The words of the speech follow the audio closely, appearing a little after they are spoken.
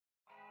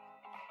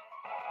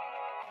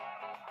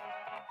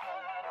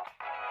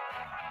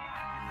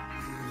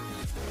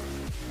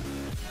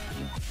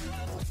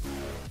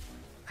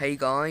Hey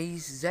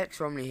guys,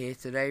 xRumley here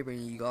today,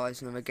 bringing you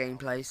guys another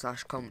gameplay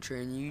 /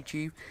 commentary on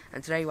YouTube.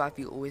 And today we have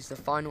you always the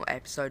final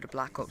episode of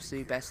Black Ops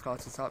 2 Best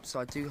Classes Up,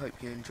 so I do hope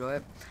you enjoy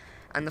it.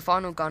 And the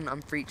final gun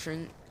I'm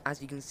featuring, as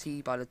you can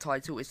see by the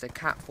title, is the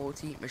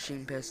KAP-40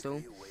 machine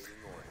pistol.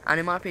 And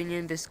in my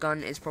opinion, this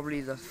gun is probably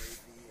the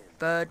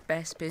third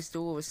best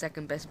pistol or the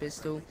second best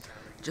pistol,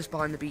 just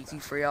behind the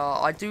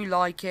BT3R. I do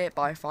like it,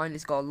 but I find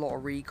it's got a lot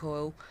of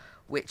recoil,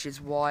 which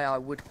is why I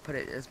would put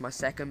it as my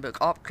second. But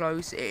up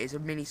close, it is a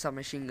mini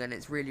submachine gun.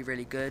 It's really,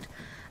 really good.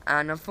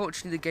 And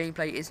unfortunately, the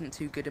gameplay isn't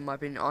too good in my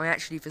opinion. I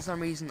actually, for some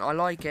reason, I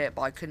like it,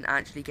 but I couldn't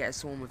actually get a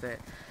swarm with it.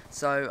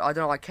 So, I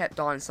don't know, I kept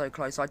dying so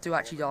close. I do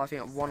actually die, I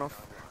think, one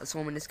off a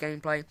swarm in this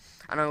gameplay.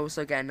 And I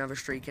also get another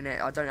streak in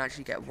it. I don't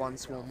actually get one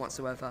swarm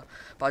whatsoever.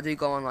 But I do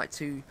go on, like,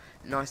 2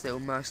 nice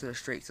little merciless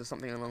streaks or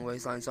something along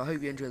those lines. So, I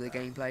hope you enjoy the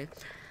gameplay.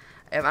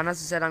 And as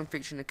I said, I'm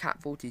featuring the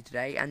KAP-40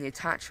 today, and the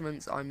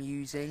attachments I'm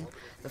using,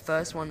 the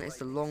first one is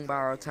the long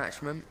barrel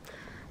attachment.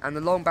 And the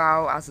long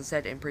barrel, as I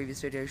said in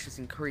previous videos, just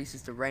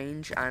increases the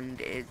range,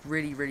 and it's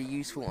really, really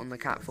useful on the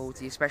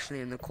KAP-40, especially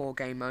in the core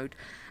game mode.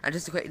 And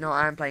just a quick note,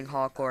 I am playing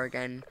hardcore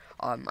again.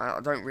 I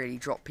don't really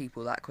drop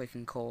people that quick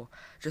in core.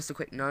 Just a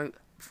quick note,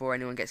 before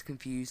anyone gets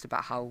confused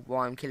about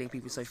why I'm killing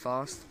people so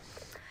fast.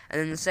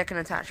 And then the second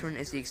attachment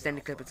is the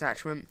extended clip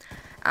attachment,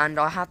 and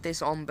I have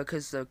this on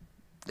because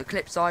the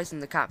clip size in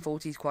the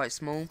KAP-40 is quite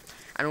small,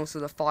 and also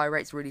the fire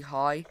rate's really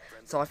high,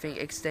 so I think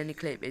extended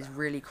clip is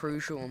really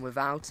crucial, and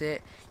without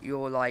it,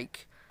 you're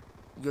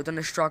going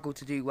to struggle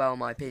to do well in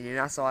my opinion.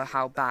 That's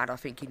how bad I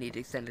think you need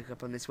extended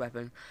clip on this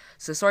weapon.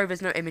 So sorry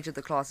there's no image of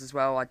the class as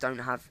well, I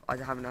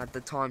haven't had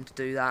the time to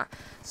do that,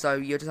 so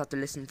you'll just have to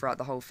listen throughout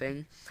the whole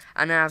thing.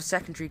 And then I have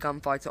secondary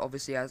gunfighter,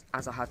 obviously, as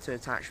I have 2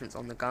 attachments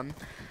on the gun.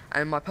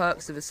 And my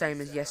perks are the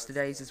same as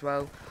yesterday's as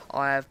well.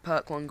 I have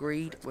perk 1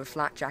 greed with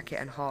flat jacket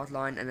and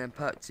hardline, and then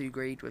perk 2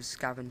 greed with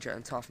scavenger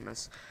and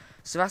toughness.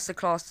 So that's the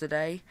class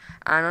today,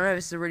 and I know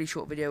this is a really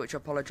short video, which I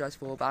apologise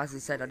for, but as I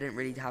said, I didn't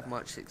really have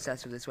much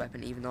success with this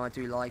weapon, even though I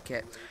do like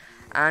it.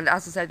 And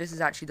as I said, this is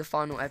actually the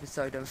final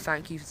episode, and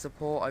thank you for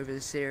support over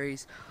the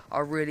series. I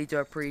really do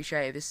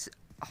appreciate it. This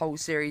whole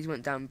series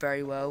went down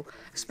very well,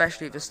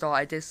 especially at the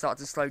start. It did start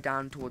to slow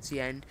down towards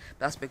the end,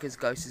 but that's because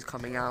Ghost is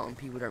coming out and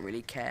people don't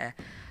really care.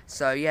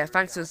 So yeah,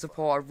 thanks for the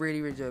support, I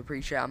really, really do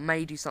appreciate it. I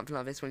may do something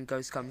like this when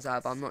Ghost comes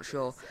out, but I'm not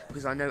sure,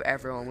 because I know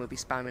everyone will be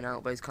spamming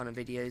out those kind of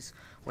videos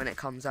when it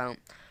comes out.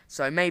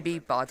 So maybe,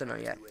 but I don't know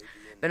yet.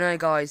 But anyway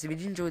guys, if you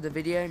did enjoy the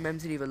video,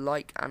 remember to leave a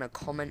like and a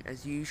comment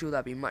as usual,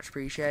 that'd be much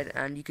appreciated.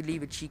 And you could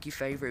leave a cheeky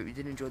favourite if you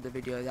did enjoy the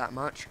video that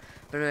much.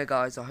 But anyway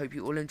guys, I hope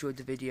you all enjoyed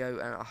the video,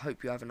 and I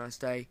hope you have a nice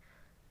day.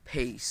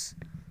 Peace.